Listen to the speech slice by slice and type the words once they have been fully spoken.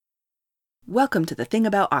Welcome to The Thing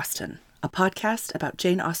About Austen, a podcast about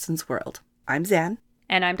Jane Austen's world. I'm Zan.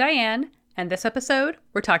 And I'm Diane, and this episode,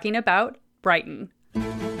 we're talking about Brighton.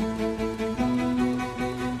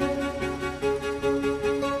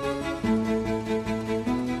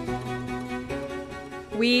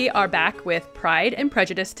 We are back with Pride and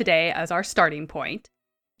Prejudice today as our starting point.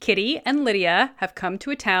 Kitty and Lydia have come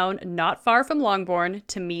to a town not far from Longbourn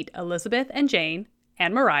to meet Elizabeth and Jane,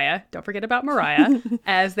 and Mariah, don't forget about Mariah,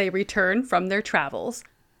 as they return from their travels.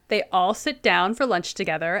 They all sit down for lunch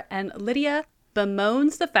together, and Lydia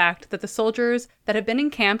bemoans the fact that the soldiers that have been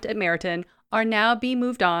encamped at Meryton are now being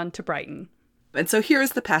moved on to Brighton. And so here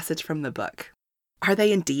is the passage from the book. "Are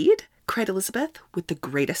they indeed?" cried Elizabeth with the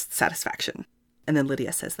greatest satisfaction. And then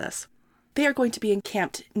Lydia says this. "They are going to be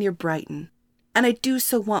encamped near Brighton, and I do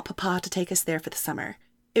so want Papa to take us there for the summer.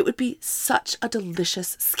 It would be such a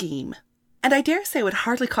delicious scheme. And I dare say it would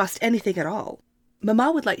hardly cost anything at all.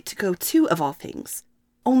 Mamma would like to go too, of all things.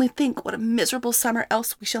 Only think what a miserable summer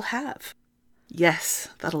else we shall have." "Yes,"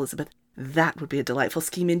 thought Elizabeth, "that would be a delightful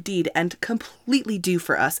scheme indeed, and completely due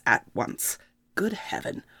for us at once. Good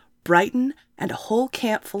heaven, Brighton and a whole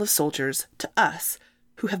camp full of soldiers to us,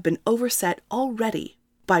 who have been overset already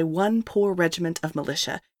by one poor regiment of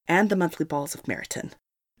militia and the monthly balls of Meryton."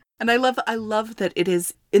 And I love that it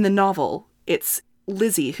is, in the novel, it's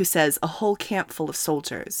Lizzie who says a whole camp full of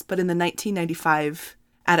soldiers, but in the 1995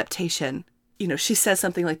 adaptation, she says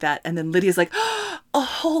something like that, and then Lydia's like, "A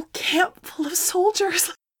whole camp full of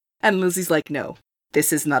soldiers." And Lizzie's like, "No,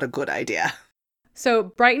 this is not a good idea." So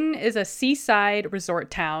Brighton is a seaside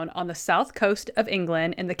resort town on the south coast of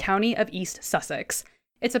England in the county of East Sussex.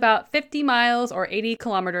 It's about 50 miles or 80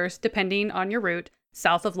 kilometers, depending on your route,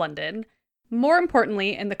 south of London. More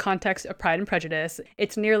importantly, in the context of Pride and Prejudice,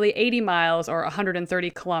 it's nearly 80 miles or 130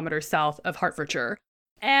 kilometers south of Hertfordshire.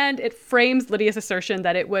 And it frames Lydia's assertion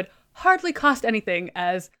that it would hardly cost anything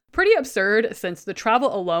as pretty absurd, since the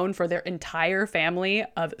travel alone for their entire family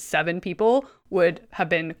of 7 people would have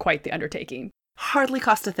been quite the undertaking. Hardly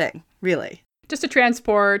cost a thing, really. Just to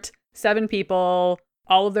transport 7 people,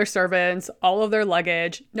 all of their servants, all of their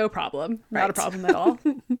luggage, no problem. Right. Not a problem at all.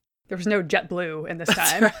 There was no JetBlue in this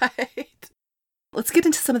time. That's right. Let's get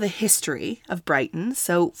into some of the history of Brighton.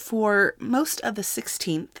 So for most of the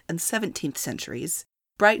 16th and 17th centuries,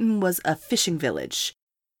 Brighton was a fishing village.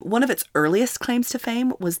 One of its earliest claims to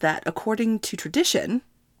fame was that, according to tradition,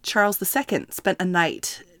 Charles II spent a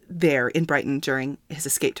night there in Brighton during his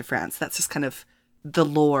escape to France. That's just kind of the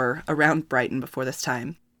lore around Brighton before this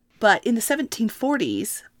time. But in the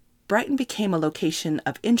 1740s, Brighton became a location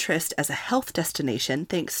of interest as a health destination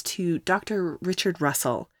thanks to Dr. Richard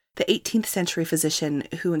Russell, the 18th century physician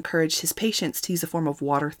who encouraged his patients to use a form of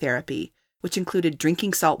water therapy, which included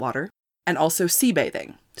drinking salt water and also sea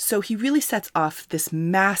bathing. So he really sets off this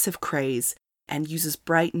massive craze and uses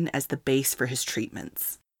Brighton as the base for his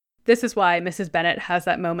treatments. This is why Mrs. Bennet has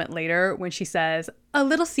that moment later when she says, "A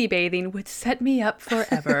little sea bathing would set me up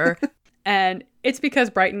forever." And it's because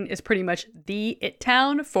Brighton is pretty much the it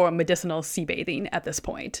town for medicinal sea bathing at this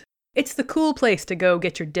point. It's the cool place to go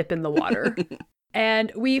get your dip in the water.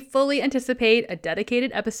 And we fully anticipate a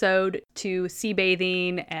dedicated episode to sea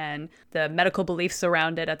bathing and the medical beliefs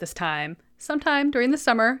around it at this time, sometime during the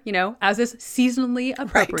summer, as is seasonally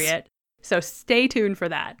appropriate. Right. So stay tuned for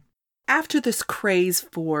that. After this craze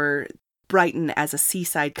for Brighton as a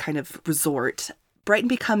seaside kind of resort, Brighton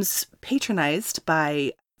becomes patronized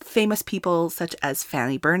by famous people such as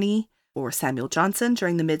Fanny Burney or Samuel Johnson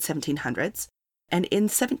during the mid-1700s. And in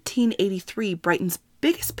 1783, Brighton's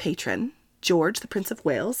biggest patron, George, the Prince of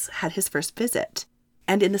Wales, had his first visit.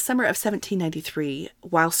 And in the summer of 1793,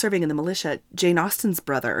 while serving in the militia, Jane Austen's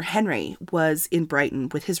brother, Henry, was in Brighton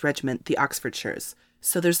with his regiment, the Oxfordshires.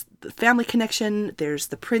 So there's the family connection, there's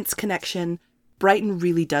the prince connection. Brighton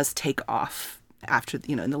really does take off after,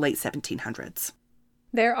 in the late 1700s.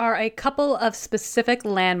 There are a couple of specific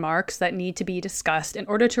landmarks that need to be discussed in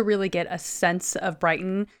order to really get a sense of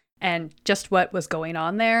Brighton and just what was going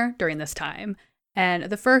on there during this time. And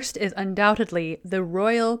the first is undoubtedly the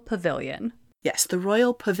Royal Pavilion. Yes, the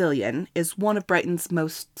Royal Pavilion is one of Brighton's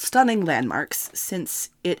most stunning landmarks, since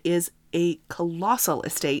it is a colossal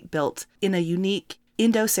estate built in a unique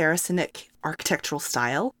Indo-Saracenic architectural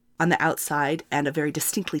style on the outside and a very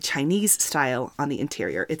distinctly Chinese style on the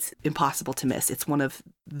interior. It's impossible to miss. It's one of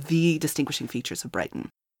the distinguishing features of Brighton.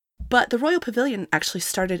 But the Royal Pavilion actually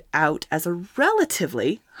started out as a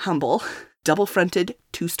relatively humble, double-fronted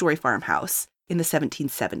 2-story farmhouse in the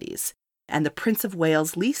 1770s, and the Prince of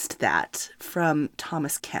Wales leased that from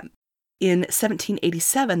Thomas Kemp. In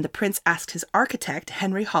 1787, the prince asked his architect,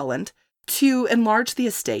 Henry Holland, to enlarge the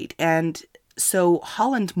estate, and So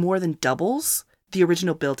Holland more than doubles the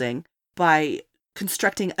original building by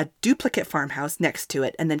constructing a duplicate farmhouse next to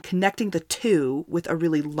it and then connecting the two with a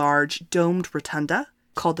really large domed rotunda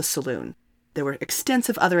called the saloon. There were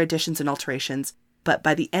extensive other additions and alterations, but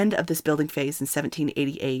by the end of this building phase in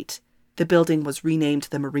 1788, the building was renamed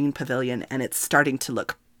the Marine Pavilion, and it's starting to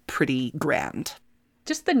look pretty grand.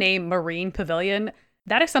 Just the name Marine Pavilion,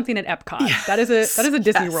 that is something at Epcot. Yes. That is a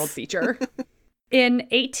Disney Yes. World feature. In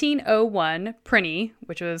 1801, Prinny,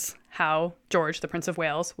 which was how George, the Prince of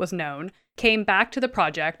Wales, was known, came back to the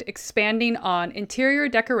project, expanding on interior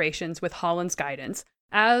decorations with Holland's guidance,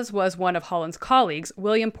 as was one of Holland's colleagues,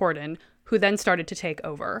 William Porden, who then started to take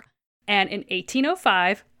over. And in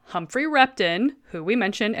 1805, Humphrey Repton, who we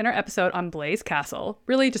mentioned in our episode on Blaise Castle,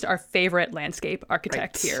 really just our favorite landscape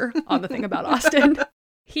architect here on The Thing About Austin,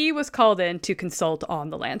 he was called in to consult on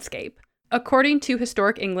the landscape. According to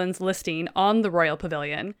Historic England's listing on the Royal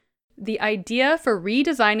Pavilion, the idea for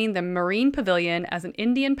redesigning the Marine Pavilion as an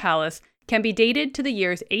Indian palace can be dated to the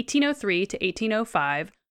years 1803 to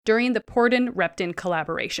 1805 during the Porden-Repton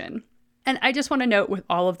collaboration. And I just want to note with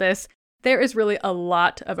all of this, there is really a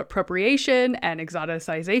lot of appropriation and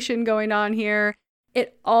exoticization going on here.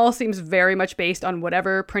 It all seems very much based on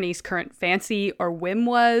whatever Prinny's current fancy or whim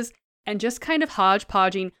was, and just kind of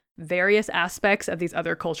hodgepodging various aspects of these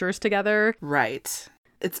other cultures together. Right.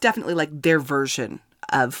 It's definitely like their version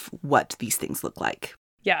of what these things look like.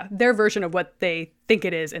 Yeah, their version of what they think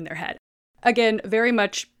it is in their head. Again, very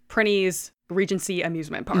much Prinny's Regency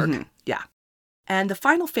amusement park. Mm-hmm. Yeah. And the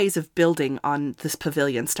final phase of building on this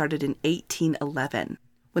pavilion started in 1811,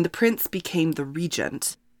 when the prince became the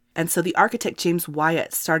regent. And so the architect James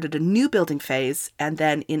Wyatt started a new building phase, and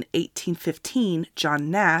then in 1815,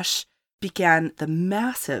 John Nash began the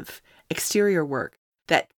massive exterior work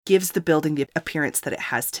that gives the building the appearance that it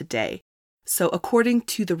has today. So according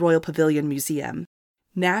to the Royal Pavilion Museum,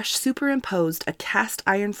 Nash superimposed a cast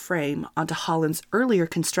iron frame onto Holland's earlier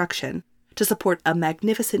construction to support a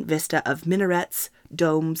magnificent vista of minarets,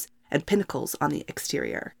 domes, and pinnacles on the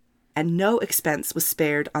exterior. And no expense was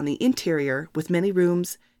spared on the interior, with many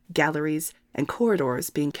rooms, galleries, and corridors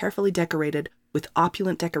being carefully decorated with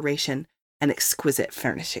opulent decoration and exquisite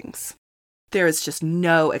furnishings. There is just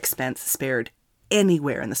no expense spared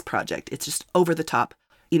anywhere in this project. It's just over the top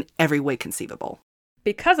in every way conceivable.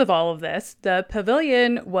 Because of all of this, the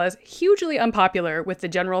pavilion was hugely unpopular with the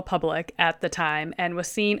general public at the time and was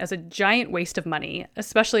seen as a giant waste of money,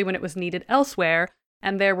 especially when it was needed elsewhere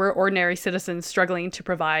and there were ordinary citizens struggling to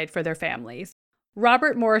provide for their families.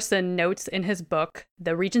 Robert Morrison notes in his book,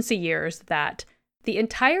 The Regency Years, that the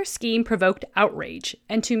entire scheme provoked outrage,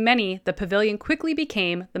 and to many, the pavilion quickly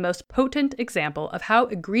became the most potent example of how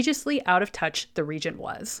egregiously out of touch the regent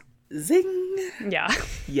was. Zing! Yeah.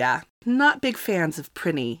 Yeah, not big fans of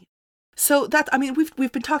Prinny. So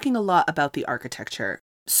we've been talking a lot about the architecture.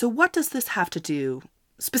 So what does this have to do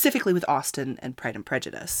specifically with Austin and Pride and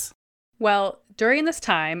Prejudice? Well, during this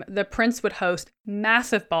time, the prince would host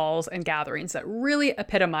massive balls and gatherings that really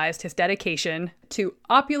epitomized his dedication to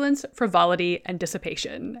opulence, frivolity, and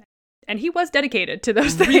dissipation. And he was dedicated to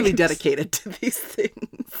those things. Really dedicated to these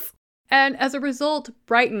things. And as a result,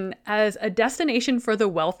 Brighton, as a destination for the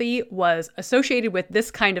wealthy, was associated with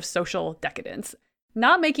this kind of social decadence,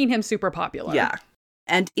 not making him super popular. Yeah.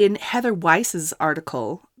 And in Heather Weiss's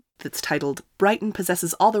article that's titled, Brighton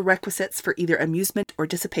Possesses All the Requisites for Either Amusement or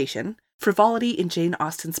Dissipation, Frivolity in Jane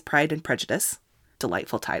Austen's Pride and Prejudice,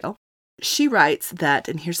 delightful title, she writes that,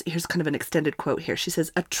 and here's kind of an extended quote here, she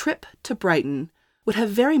says, a trip to Brighton would have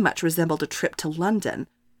very much resembled a trip to London,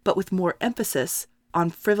 but with more emphasis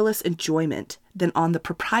on frivolous enjoyment than on the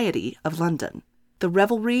propriety of London. The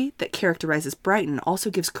revelry that characterizes Brighton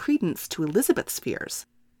also gives credence to Elizabeth's fears.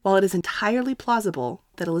 While it is entirely plausible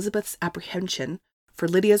that Elizabeth's apprehension for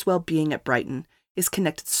Lydia's well-being at Brighton is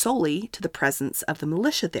connected solely to the presence of the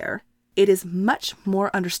militia there, it is much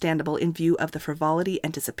more understandable in view of the frivolity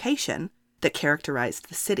and dissipation that characterized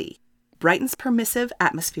the city. Brighton's permissive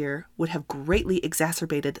atmosphere would have greatly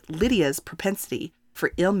exacerbated Lydia's propensity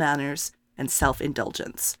for ill manners and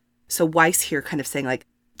self-indulgence. So Weiss here kind of saying, like,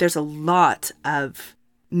 there's a lot of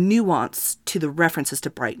nuance to the references to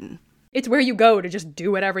Brighton. It's where you go to just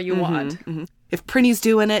do whatever you want. Mm-hmm. If Prinny's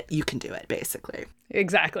doing it, you can do it, basically.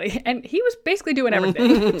 Exactly. And he was basically doing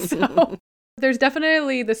everything. So there's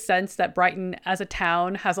definitely the sense that Brighton as a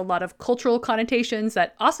town has a lot of cultural connotations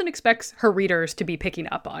that Austen expects her readers to be picking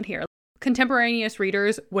up on here. Contemporaneous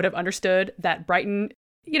readers would have understood that Brighton,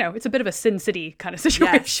 it's a bit of a Sin City kind of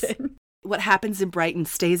situation. Yes. What happens in Brighton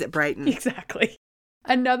stays at Brighton. Exactly.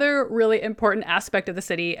 Another really important aspect of the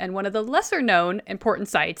city, and one of the lesser known important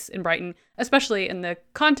sites in Brighton, especially in the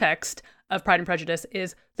context of Pride and Prejudice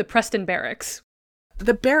is the Preston Barracks.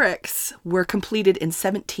 The barracks were completed in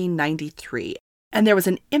 1793, and there was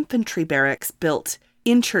an infantry barracks built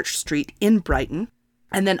in Church Street in Brighton,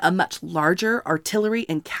 and then a much larger artillery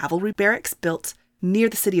and cavalry barracks built near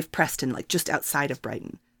the city of Preston, like just outside of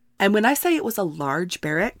Brighton. And when I say it was a large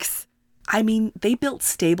barracks, I mean they built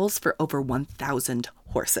stables for over 1,000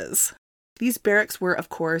 horses. These barracks were, of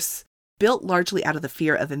course, built largely out of the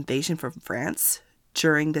fear of invasion from France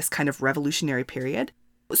during this kind of revolutionary period.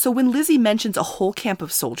 So when Lizzie mentions a whole camp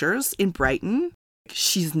of soldiers in Brighton,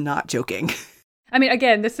 she's not joking. I mean,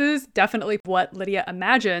 again, this is definitely what Lydia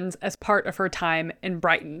imagines as part of her time in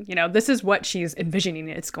Brighton. You know, this is what she's envisioning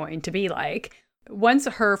it's going to be like. Once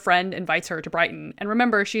her friend invites her to Brighton, and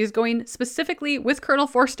remember, she's going specifically with Colonel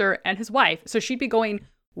Forster and his wife, so she'd be going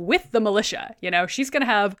with the militia. You know, she's going to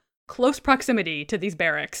have close proximity to these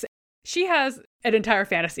barracks. She has an entire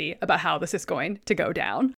fantasy about how this is going to go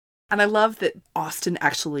down. And I love that Austen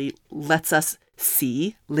actually lets us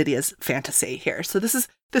see Lydia's fantasy here. So this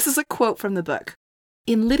is a quote from the book.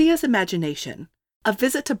 In Lydia's imagination, a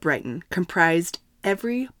visit to Brighton comprised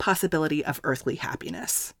every possibility of earthly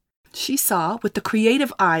happiness. She saw, with the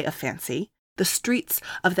creative eye of fancy, the streets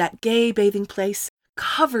of that gay bathing place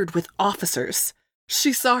covered with officers.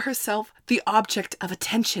 She saw herself the object of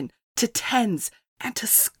attention to tens and to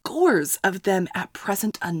scores of them at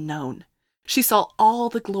present unknown. She saw all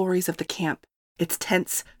the glories of the camp, its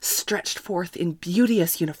tents stretched forth in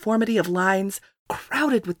beauteous uniformity of lines,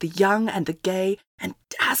 crowded with the young and the gay, and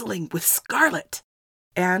dazzling with scarlet.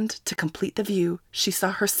 And, to complete the view, she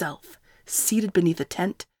saw herself, seated beneath a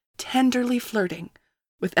tent, tenderly flirting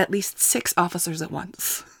with at least 6 officers at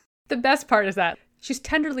once. The best part is that she's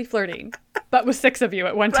tenderly flirting, but with 6 of you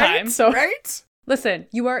at one time. So, right? Listen,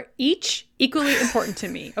 you are each equally important to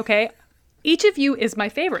me, okay? Each of you is my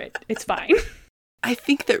favorite. It's fine. I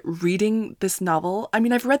think that reading this novel, I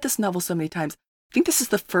mean, I've read this novel so many times. I think this is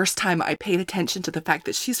the first time I paid attention to the fact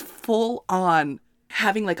that she's full on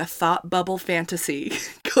having like a thought bubble fantasy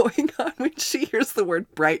going on when she hears the word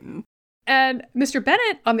Brighton. And Mr.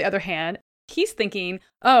 Bennet, on the other hand, he's thinking,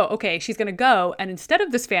 oh, okay, she's going to go. And instead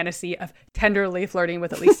of this fantasy of tenderly flirting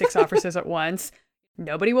with at least 6 officers at once,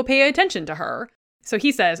 nobody will pay attention to her. So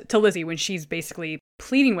he says to Lizzie when she's basically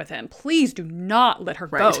pleading with him, please do not let her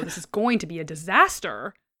go. This is going to be a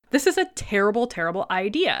disaster. This is a terrible, terrible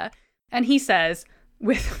idea. And he says,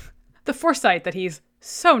 with the foresight that he's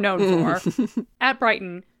so known for, at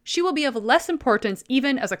Brighton, she will be of less importance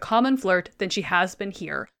even as a common flirt than she has been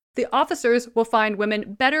here. The officers will find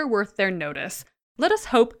women better worth their notice. Let us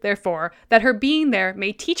hope, therefore, that her being there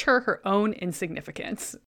may teach her her own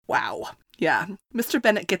insignificance. Wow. Yeah. Mr.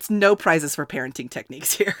 Bennet gets no prizes for parenting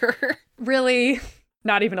techniques here. Really?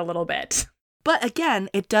 Not even a little bit. But again,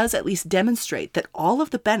 it does at least demonstrate that all of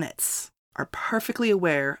the Bennets are perfectly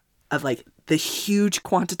aware of like the huge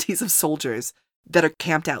quantities of soldiers that are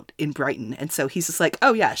camped out in Brighton. And so he's just like,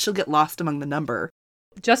 oh yeah, she'll get lost among the number.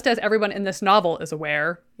 Just as everyone in this novel is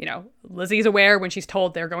aware, you know, Lizzie's aware when she's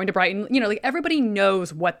told they're going to Brighton, you know, like everybody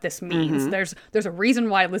knows what this means. There's a reason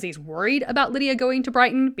why Lizzie's worried about Lydia going to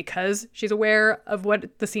Brighton, because she's aware of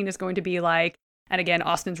what the scene is going to be like. And again,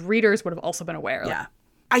 Austen's readers would have also been aware. Yeah.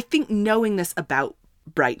 I think knowing this about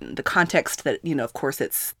Brighton, the context that, you know, of course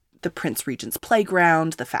it's the Prince Regent's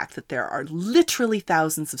playground, the fact that there are literally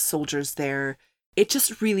thousands of soldiers there, it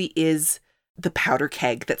just really is the powder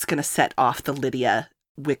keg that's going to set off the Lydia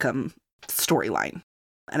Wickham storyline.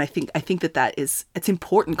 And I think that it's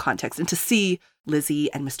important context. And to see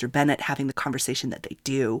Lizzie and Mr. Bennet having the conversation that they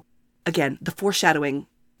do, again, the foreshadowing,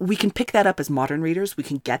 we can pick that up as modern readers. We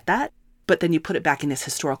can get that. But then you put it back in this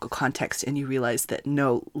historical context and you realize that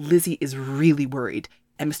no, Lizzie is really worried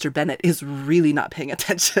and Mr. Bennet is really not paying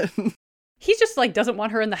attention. He just like doesn't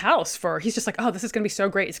want her in the house he's just like, oh, this is going to be so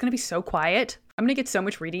great. It's going to be so quiet. I'm going to get so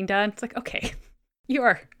much reading done. It's like, okay, you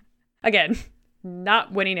are, again,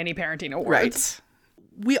 not winning any parenting awards. Right.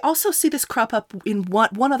 We also see this crop up in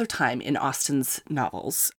one other time in Austen's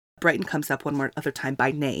novels. Brighton comes up one more other time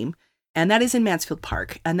by name, and that is in Mansfield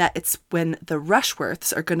Park. And that it's when the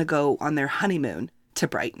Rushworths are going to go on their honeymoon to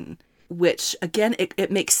Brighton, which, again,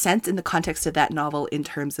 it makes sense in the context of that novel in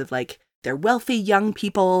terms of, like, they're wealthy young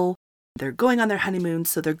people. They're going on their honeymoon,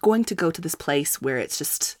 so they're going to go to this place where it's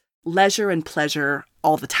just leisure and pleasure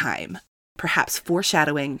all the time, perhaps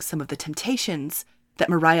foreshadowing some of the temptations that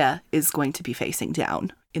Maria is going to be facing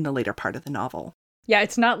down in the later part of the novel. Yeah,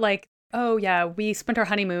 it's not like, oh yeah, we spent our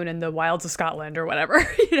honeymoon in the wilds of Scotland or whatever.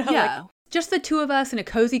 You know, yeah. like, just the two of us in a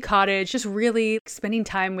cozy cottage, just really spending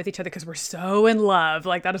time with each other because we're so in love.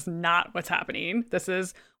 Like, that is not what's happening.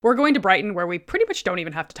 We're going to Brighton where we pretty much don't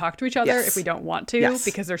even have to talk to each other if we don't want to,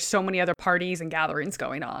 because there's so many other parties and gatherings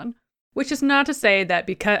going on. Which is not to say that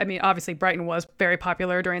obviously Brighton was very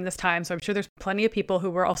popular during this time, so I'm sure there's plenty of people who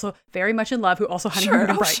were also very much in love who also honeymooned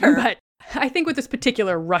in Brighton. But I think with this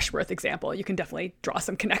particular Rushworth example, you can definitely draw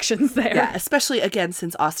some connections there. Yeah, especially, again,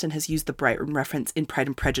 since Austen has used the Brighton reference in Pride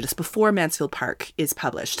and Prejudice before Mansfield Park is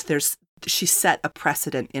published. She set a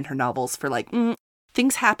precedent in her novels for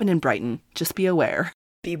things happen in Brighton. Just be aware.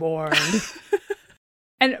 Be warned.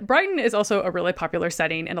 And Brighton is also a really popular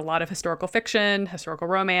setting in a lot of historical fiction, historical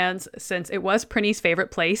romance, since it was Prinny's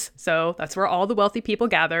favorite place. So that's where all the wealthy people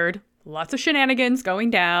gathered. Lots of shenanigans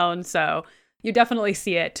going down. So you definitely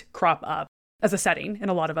see it crop up as a setting in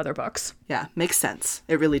a lot of other books. Yeah, makes sense.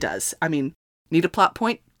 It really does. I mean, need a plot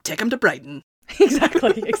point? Take them to Brighton.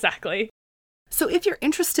 Exactly. So if you're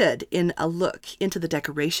interested in a look into the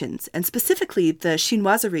decorations, and specifically the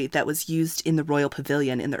chinoiserie that was used in the Royal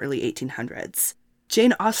Pavilion in the early 1800s,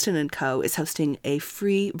 Jane Austen & Co. is hosting a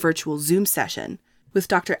free virtual Zoom session with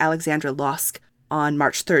Dr. Alexandra Losk on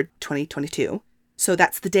March 3rd, 2022. So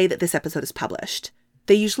that's the day that this episode is published.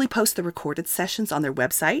 They usually post the recorded sessions on their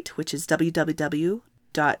website, which is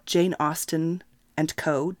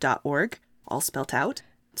www.janeaustenandco.org, all spelt out.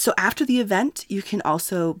 So after the event, you can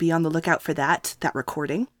also be on the lookout for that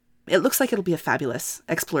recording. It looks like it'll be a fabulous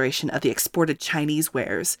exploration of the exported Chinese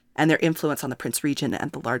wares and their influence on the Prince Regent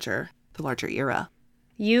and the larger era.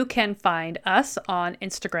 You can find us on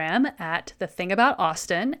Instagram at The Thing About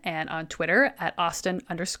Austen and on Twitter at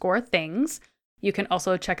Austen_things. You can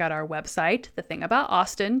also check out our website,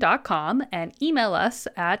 thethingaboutausten.com, and email us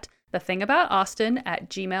at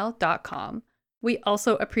thethingaboutausten@gmail.com. We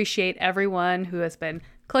also appreciate everyone who has been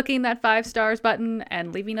clicking that 5 stars button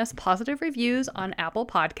and leaving us positive reviews on Apple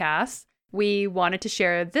Podcasts. We wanted to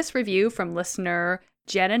share this review from listener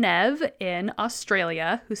Genevieve in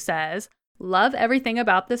Australia, who says, "Love everything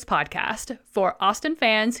about this podcast. For Austen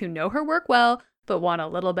fans who know her work well, but want a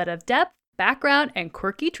little bit of depth, background, and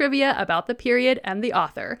quirky trivia about the period and the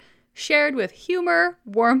author, shared with humor,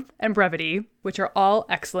 warmth, and brevity, which are all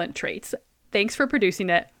excellent traits. Thanks for producing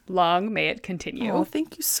it. Long may it continue." Oh,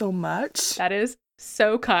 thank you so much. That is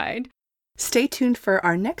so kind. Stay tuned for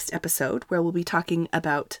our next episode, where we'll be talking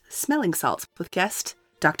about smelling salts with guest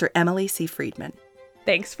Dr. Emily C. Friedman.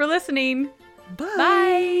 Thanks for listening. Bye.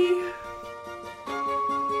 Bye.